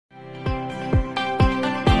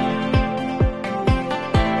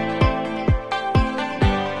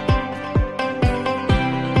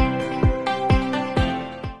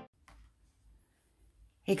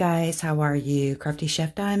Hey guys, how are you? Crafty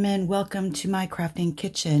Chef Diamond. Welcome to my crafting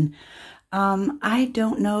kitchen. I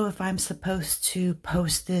don't know if I'm supposed to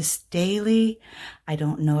post this daily. I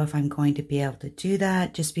don't know if I'm going to be able to do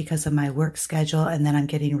that just because of my work schedule, and then I'm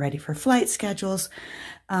getting ready for flight schedules.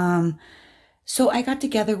 So I got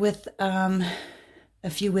together with a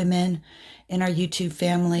few women in our YouTube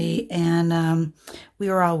family, and we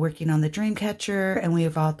were all working on the dream catcher, and we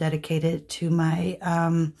have all dedicated to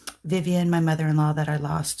my Vivian, my mother-in-law that I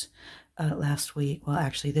lost last week. Well,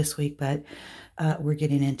 actually this week, but we're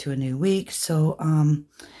getting into a new week. So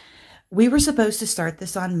we were supposed to start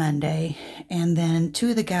this on Monday, and then two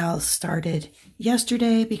of the gals started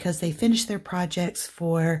yesterday because they finished their projects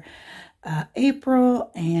for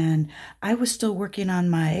April, and I was still working on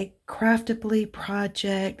my Craftably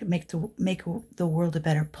project, make the world a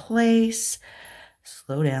better place.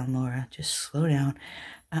 Slow down, Laura, just slow down.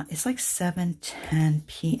 It's like 7:10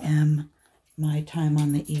 p.m. my time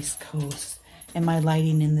on the East Coast, and my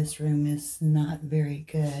lighting in this room is not very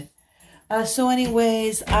good. So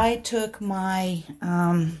anyways, I took my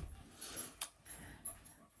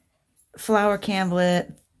flower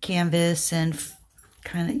canvas and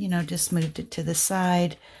kind of, just moved it to the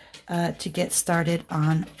side to get started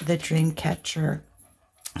on the dream catcher.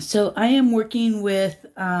 So I am working with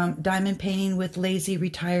diamond painting with Lazy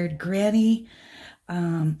Retired Granny,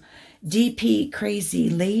 DP Crazy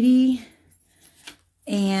Lady,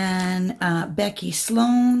 and Becky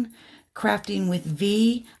Sloan, Crafting with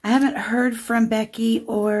V. I haven't heard from Becky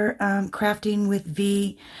or Crafting with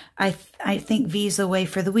V. I think V's away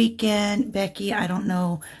for the weekend. Becky, I don't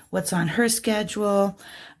know what's on her schedule.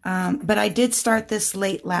 But I did start this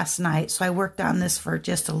late last night, so I worked on this for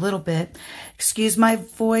just a little bit. Excuse my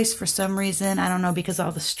voice for some reason. I don't know, because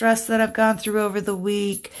all the stress that I've gone through over the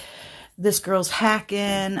week. This girl's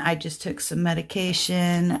hacking. I just took some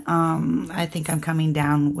medication. I think I'm coming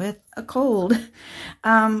down with a cold.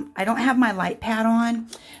 I don't have my light pad on,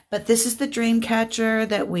 but this is the dream catcher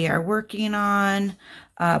that we are working on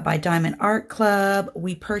by Diamond Art Club.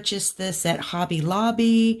 We purchased this at Hobby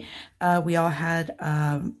Lobby. We all had,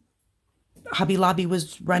 Hobby Lobby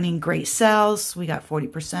was running great sales. We got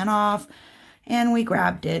 40% off, and we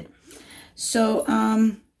grabbed it. So,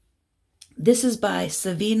 this is by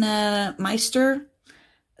Sunniva Myster.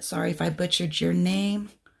 Sorry if I butchered your name.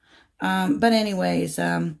 But anyways,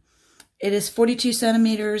 it is 42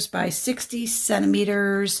 centimeters by 60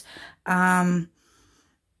 centimeters. Can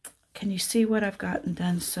you see what I've gotten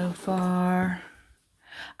done so far?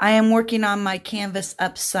 I am working on my canvas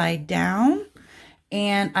upside down,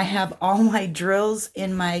 and I have all my drills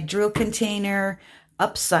in my drill container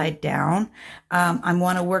upside down. I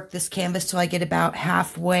want to work this canvas till I get about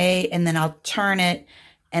halfway, and then I'll turn it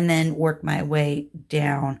and then work my way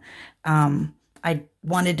down. I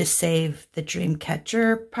wanted to save the dream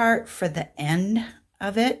catcher part for the end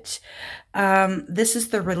of it. This is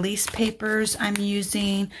the release papers I'm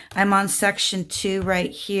using. I'm on section 2 right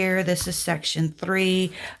here. This is section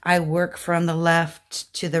 3. I work from the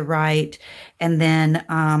left to the right, and then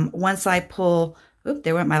once I pull, oop,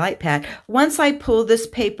 there went my light pad. Once I pull this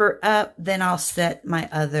paper up, then I'll set my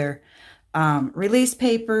other release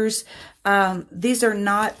papers. These are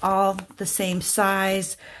not all the same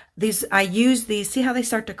size. I use these, see how they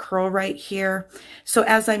start to curl right here? So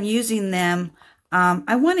as I'm using them,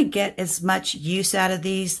 I want to get as much use out of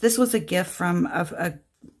these. This was a gift from a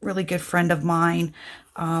really good friend of mine.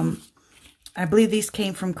 I believe these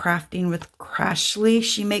came from Crafting with Crashly.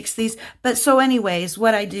 She makes these. But so anyways,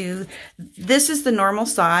 what I do, this is the normal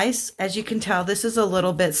size. As you can tell, this is a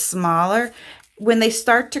little bit smaller. When they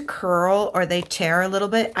start to curl or they tear a little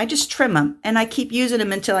bit, I just trim them, and I keep using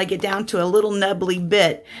them until I get down to a little nubbly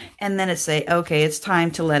bit, and then it's say, okay, it's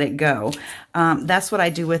time to let it go. That's what I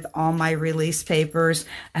do with all my release papers.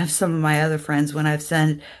 I have some of my other friends, when I've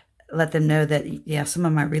let them know that, yeah, some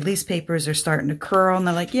of my release papers are starting to curl, and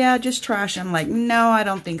they're like, yeah, just trash them. I'm like, no, I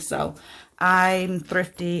don't think so. I'm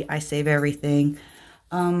thrifty. I save everything.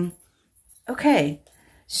 Okay,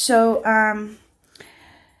 so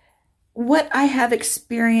what I have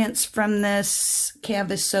experienced from this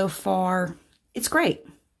canvas so far, it's great.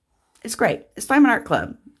 It's great. It's Diamond Art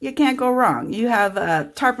Club. You can't go wrong. You have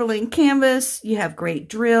a tarpaulin canvas. You have great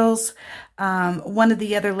drills. One of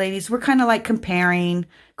the other ladies, we're kind of like comparing,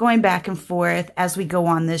 going back and forth as we go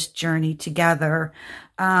on this journey together.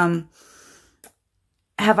 Have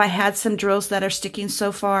I had some drills that are sticking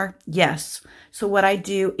so far? Yes. So what I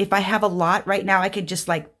do, if I have a lot right now, I could just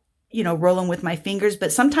roll them with my fingers.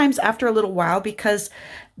 But sometimes after a little while, because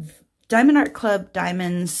Diamond Art Club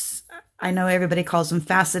diamonds, I know everybody calls them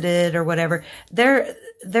faceted or whatever, they're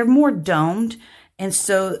more domed, And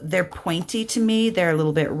so they're pointy to me. They're a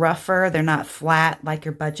little bit rougher. They're not flat like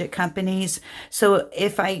your budget companies. So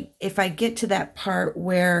if I get to that part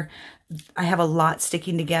where I have a lot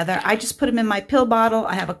sticking together, I just put them in my pill bottle.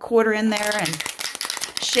 I have a quarter in there and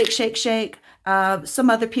shake, shake, shake.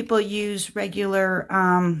 Some other people use regular,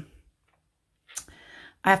 I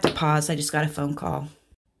have to pause. I just got a phone call.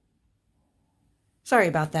 Sorry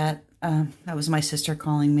about that. That was my sister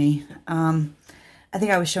calling me. I think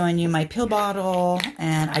I was showing you my pill bottle,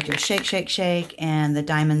 and I just shake, shake, shake, and the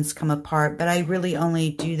diamonds come apart. But I really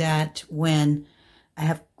only do that when I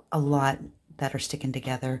have a lot that are sticking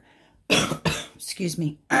together. Excuse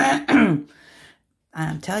me. I'm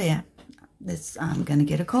telling you, I'm going to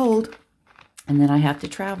get a cold, and then I have to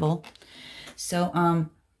travel. So,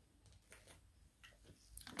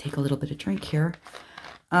 take a little bit of drink here.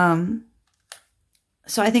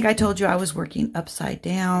 So I think I told you I was working upside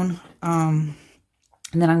down, and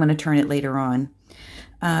then I'm going to turn it later on.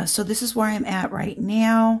 So this is where I'm at right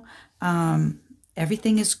now.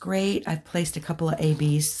 Everything is great. I've placed a couple of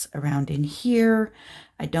ABs around in here.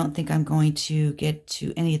 I don't think I'm going to get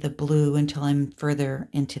to any of the blue until I'm further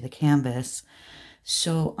into the canvas.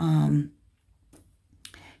 So,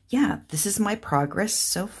 yeah, this is my progress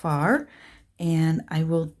so far, and I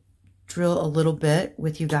will drill a little bit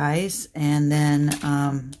with you guys, and then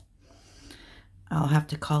I'll have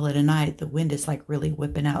to call it a night. The wind is like really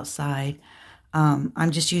whipping outside.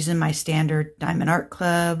 I'm just using my standard Diamond Art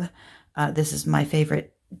Club. This is my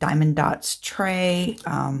favorite Diamond Dots tray.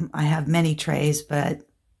 I have many trays, but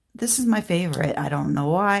this is my favorite. I don't know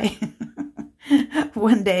why.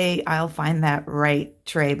 One day I'll find that right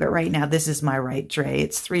tray, but right now this is my right tray.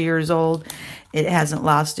 It's 3 years old. It hasn't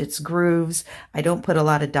lost its grooves. I don't put a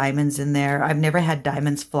lot of diamonds in there. I've never had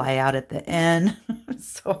diamonds fly out at the end.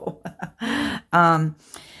 So,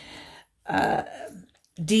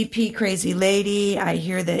 DP Crazy Lady, I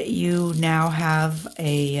hear that you now have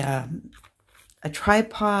a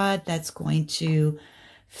tripod that's going to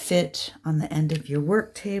fit on the end of your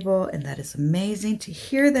work table, and that is amazing to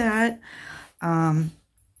hear that.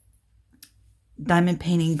 Diamond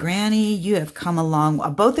Painting Granny, you have come along.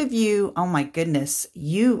 Both of you, oh my goodness,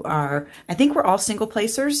 you are, I think we're all single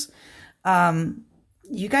placers.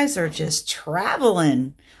 You guys are just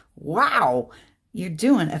traveling. Wow. You're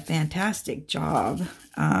doing a fantastic job.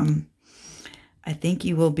 I think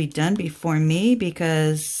you will be done before me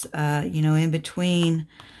because, you know, in between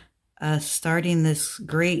starting this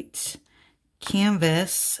great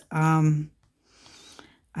canvas,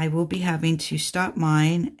 I will be having to stop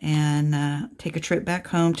mine and take a trip back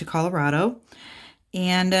home to Colorado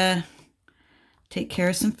and take care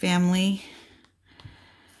of some family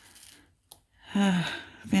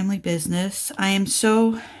business. I am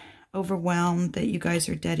so overwhelmed that you guys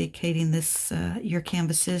are dedicating this your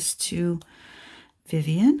canvases to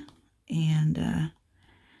Vivian, and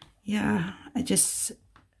yeah, it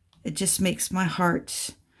just makes my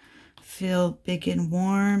heart feel big and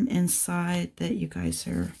warm inside that you guys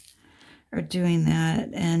are doing that.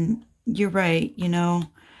 And you're right, you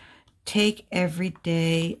know, take every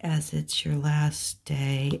day as it's your last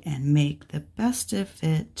day and make the best of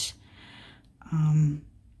it.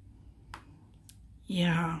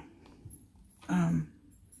 Yeah.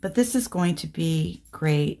 But this is going to be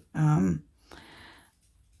great.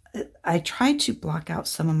 I try to block out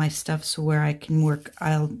some of my stuff so where I can work.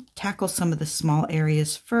 I'll tackle some of the small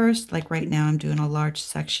areas first. Like right now I'm doing a large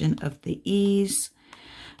section of the E's.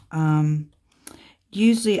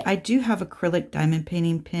 Usually I do have acrylic diamond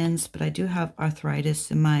painting pins, but I do have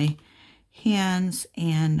arthritis in my hands,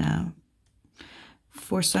 and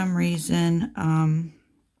for some reason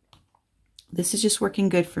this is just working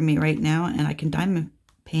good for me right now, and I can diamond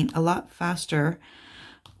paint a lot faster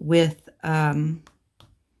with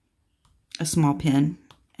a small pin,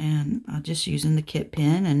 and I'm just using the kit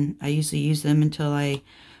pin, and I usually use them until I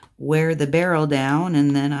wear the barrel down,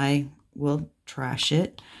 and then I will trash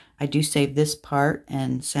it. I do save this part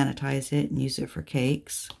and sanitize it and use it for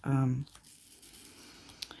cakes.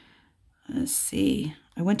 Let's see.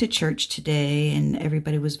 I went to church today, and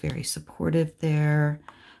everybody was very supportive there.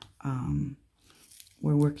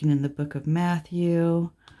 We're working in the book of Matthew,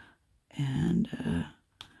 and it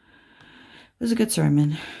was a good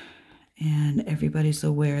sermon. And everybody's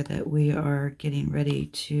aware that we are getting ready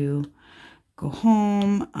to go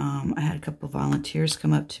home. I had a couple of volunteers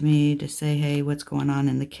come up to me to say, hey, what's going on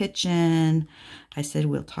in the kitchen? I said,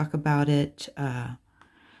 we'll talk about it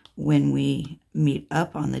when we meet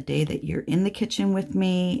up on the day that you're in the kitchen with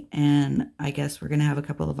me. And I guess we're going to have a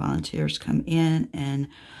couple of volunteers come in and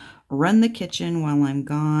run the kitchen while I'm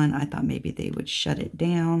gone. I thought maybe they would shut it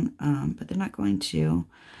down, but they're not going to.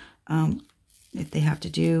 if they have to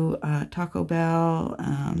do Taco Bell,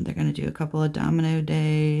 they're going to do a couple of Domino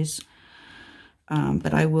days.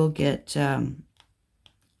 But I will get,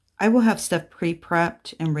 I will have stuff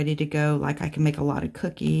pre-prepped and ready to go. Like I can make a lot of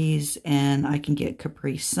cookies, and I can get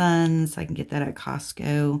Capri Suns. I can get that at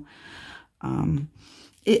Costco.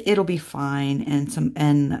 It'll be fine. And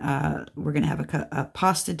we're going to have a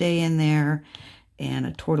pasta day in there and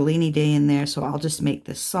a tortellini day in there. So I'll just make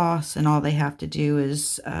the sauce, and all they have to do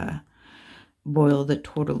is boil the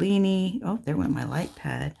tortellini. Oh, there went my light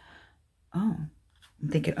pad. Oh, I'm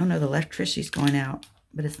thinking, oh no, the electricity's going out,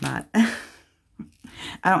 but it's not.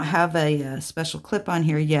 I don't have a special clip on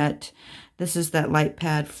here yet. This is that light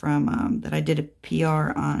pad from, that I did a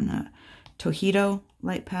PR on Tohito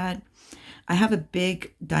light pad. I have a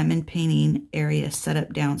big diamond painting area set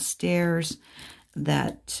up downstairs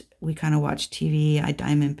that we kind of watch TV. I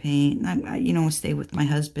diamond paint. I stay with my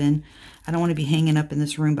husband. I don't want to be hanging up in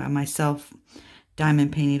this room by myself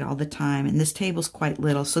diamond painting all the time. And this table's quite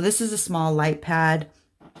little. So this is a small light pad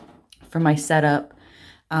for my setup.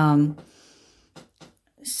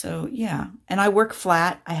 So yeah, and I work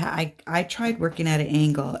flat. I tried working at an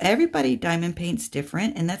angle. Everybody diamond paints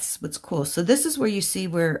different, and that's what's cool. So this is where you see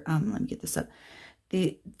where, let me get this up.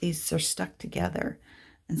 These are stuck together.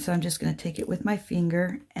 And so I'm just going to take it with my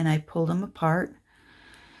finger, and I pull them apart.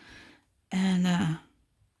 And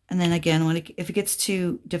then again, if it gets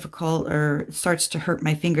too difficult or it starts to hurt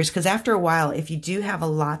my fingers, because after a while, if you do have a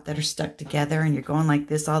lot that are stuck together and you're going like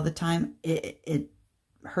this all the time, it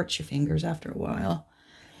hurts your fingers after a while.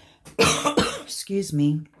 Excuse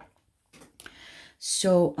me.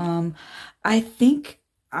 So I think,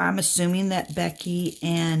 I'm assuming that Becky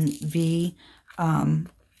and V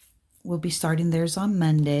will be starting theirs on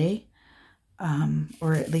Monday,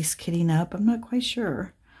 or at least kitting up. I'm not quite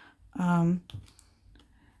sure. I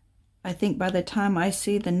think by the time I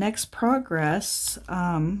see the next progress,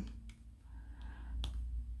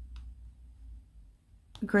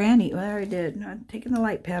 Granny, well, I did. I'm taking the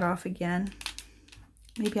light pad off again.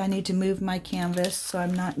 Maybe I need to move my canvas so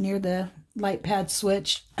I'm not near the light pad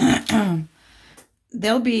switch.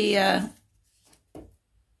 They'll be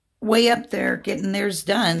way up there getting theirs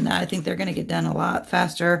done. I think they're going to get done a lot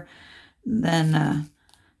faster than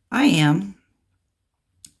I am.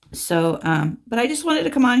 So, but I just wanted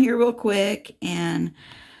to come on here real quick and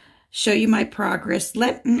show you my progress.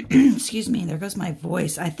 Excuse me, there goes my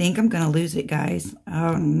voice. I think I'm going to lose it, guys.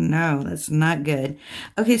 Oh no, that's not good.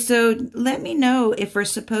 Okay, so let me know if we're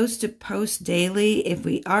supposed to post daily. If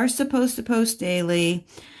we are supposed to post daily,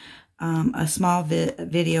 a small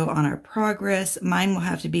video on our progress. Mine will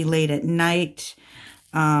have to be late at night.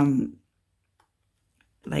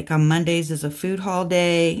 Like on Mondays is a food hall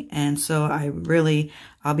day, and so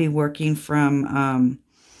I'll be working from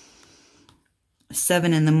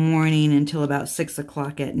 7 in the morning until about 6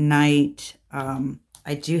 o'clock at night.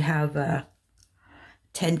 I do have a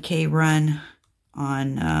 10K run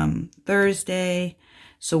on Thursday.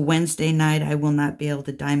 So Wednesday night, I will not be able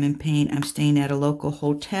to diamond paint. I'm staying at a local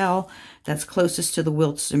hotel that's closest to the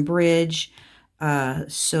Wilson Bridge.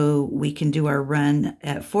 So we can do our run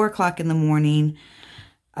at 4 o'clock in the morning,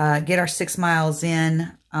 get our 6 miles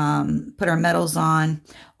in, put our medals on.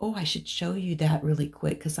 Oh, I should show you that really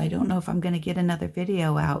quick because I don't know if I'm going to get another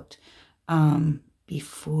video out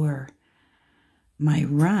before my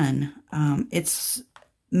run. It's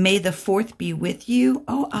May the 4th be with you.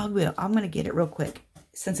 Oh, I will. I'm going to get it real quick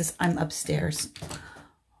since I'm upstairs.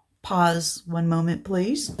 Pause one moment,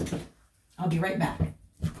 please. I'll be right back.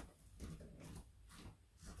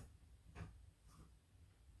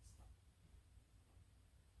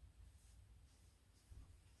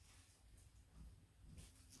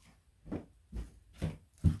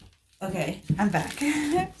 Okay, I'm back.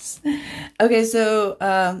 Okay, so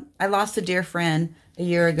I lost a dear friend a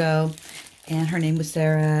year ago, and her name was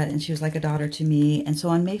Sarah, and she was like a daughter to me. And so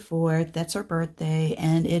on May 4th, that's her birthday,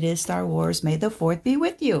 and it is Star Wars. May the 4th be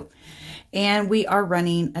with you. And we are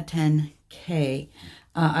running a 10K.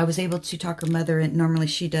 I was able to talk her mother, and normally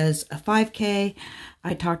she does a 5K.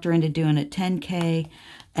 I talked her into doing a 10K.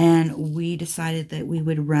 And we decided that we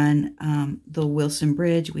would run the Wilson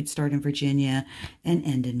Bridge. We'd start in Virginia and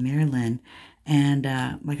end in Maryland. And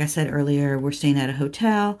like I said earlier, we're staying at a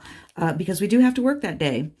hotel because we do have to work that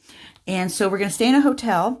day. And so we're going to stay in a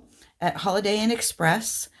hotel at Holiday Inn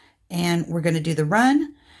Express. And we're going to do the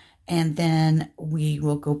run. And then we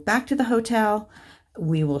will go back to the hotel.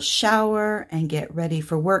 We will shower and get ready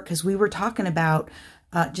for work. Because we were talking about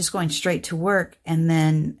just going straight to work and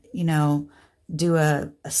then, you know, do a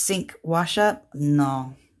sink wash up.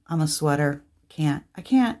 No, I'm a sweater. I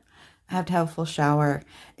can't. I have to have a full shower,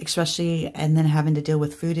 especially, and then having to deal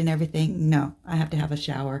with food and everything. No, I have to have a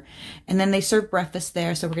shower. And then they serve breakfast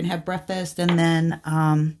there, so we're going to have breakfast, and then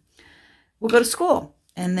we'll go to school.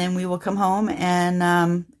 And then we will come home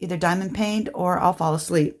and either diamond paint or I'll fall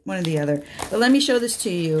asleep, one or the other. But let me show this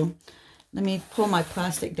to you. Let me pull my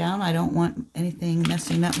plastic down. I don't want anything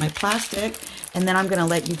messing up my plastic. And then I'm going to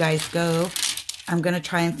let you guys go. I'm going to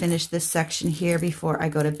try and finish this section here before I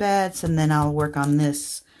go to bed. So then I'll work on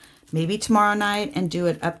this maybe tomorrow night and do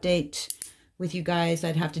an update with you guys.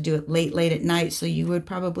 I'd have to do it late at night, so you would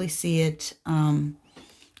probably see it. I'll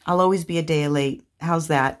always be a day late. How's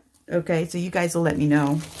that? Okay, so you guys will let me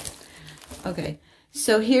know. Okay,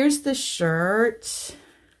 so here's the shirt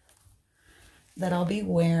that I'll be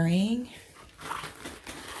wearing.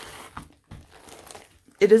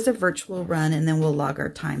 It is a virtual run, and then we'll log our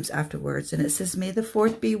times afterwards. And it says, May the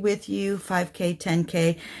 4th be with you, 5K,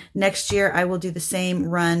 10K. Next year, I will do the same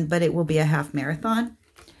run, but it will be a half marathon.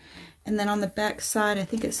 And then on the back side, I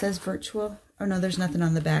think it says virtual. Oh, no, there's nothing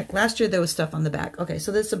on the back. Last year, there was stuff on the back. Okay,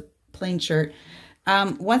 so this is a plain shirt.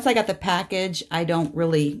 Once I got the package, I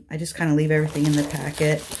just kind of leave everything in the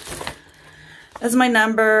packet. That's my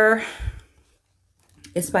number.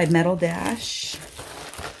 It's by Metal Dash.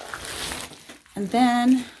 And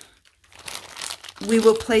then we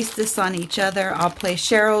will place this on each other. I'll place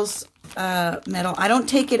Cheryl's metal. I don't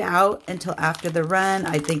take it out until after the run.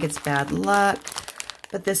 I think it's bad luck.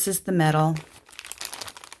 But this is the metal.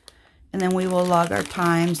 And then we will log our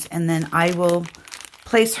times. And then I will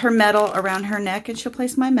place her metal around her neck. And she'll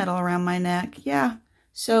place my metal around my neck. Yeah.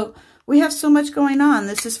 So we have so much going on.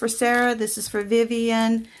 This is for Sarah. This is for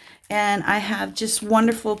Vivian. And I have just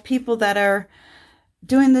wonderful people that are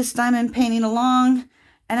doing this diamond painting along,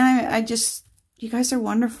 and I just, you guys are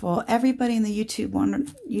wonderful. Everybody in the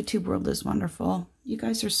YouTube world is wonderful. You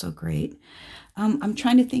guys are so great. I'm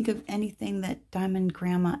trying to think of anything that Diamond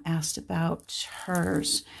Grandma asked about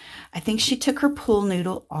hers. I think she took her pool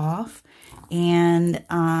noodle off, and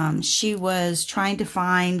she was trying to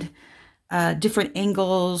find different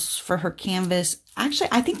angles for her canvas. Actually,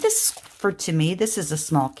 I think this, to me, this is a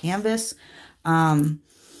small canvas.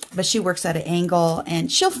 But she works at an angle,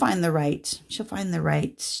 and she'll find the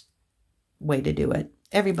right way to do it.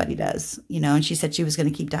 Everybody does, you know, and she said she was going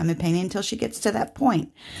to keep diamond painting until she gets to that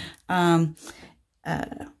point.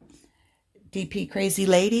 DP Crazy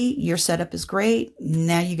Lady, your setup is great.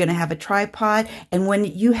 Now you're going to have a tripod. And when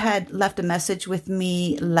you had left a message with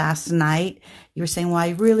me last night, you were saying, well, I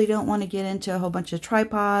really don't want to get into a whole bunch of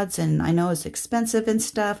tripods, and I know it's expensive and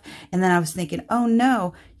stuff. And then I was thinking, oh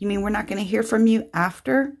no, you mean we're not going to hear from you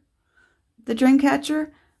after the dream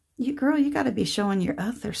catcher? Girl, you got to be showing your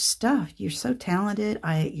other stuff. You're so talented.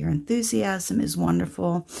 Your enthusiasm is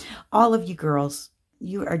wonderful. All of you girls,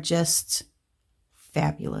 you are just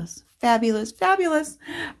fabulous. Fabulous, fabulous.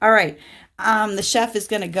 All right. The chef is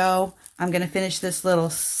going to go. I'm going to finish this little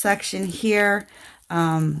section here.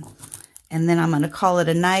 And then I'm going to call it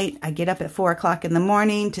a night. I get up at 4 o'clock in the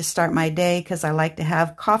morning to start my day because I like to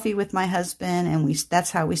have coffee with my husband. And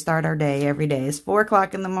that's how we start our day every day. It's 4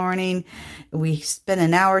 o'clock in the morning. We spend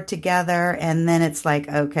an hour together. And then it's like,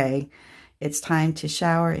 okay, it's time to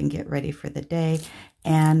shower and get ready for the day.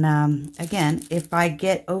 And again, if I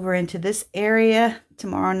get over into this area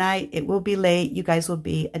tomorrow night, it will be late. You guys will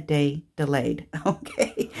be a day delayed.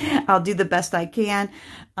 Okay. I'll do the best I can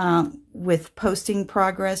with posting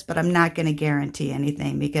progress, but I'm not going to guarantee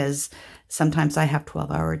anything because sometimes I have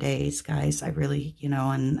 12-hour days, guys. I really, you know,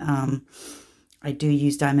 and I do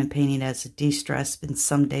use diamond painting as a de-stress, and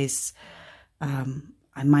some days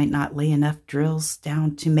I might not lay enough drills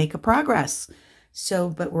down to make a progress. So,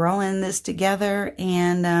 but we're all in this together,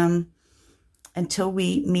 and until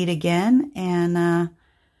we meet again, and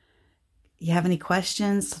you have any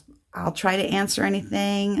questions, I'll try to answer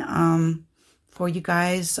anything for you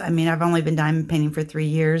guys. I mean, I've only been diamond painting for 3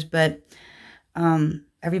 years, but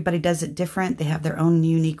everybody does it different. They have their own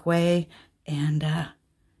unique way, and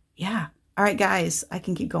yeah. All right, guys, I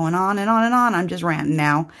can keep going on and on and on. I'm just ranting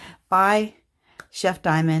now. Bye. Chef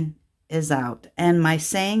Diamond is out. And my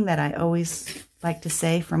saying that I always like to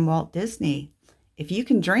say from Walt Disney, if you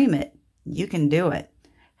can dream it, you can do it.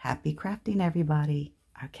 Happy crafting, everybody.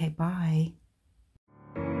 Okay, bye.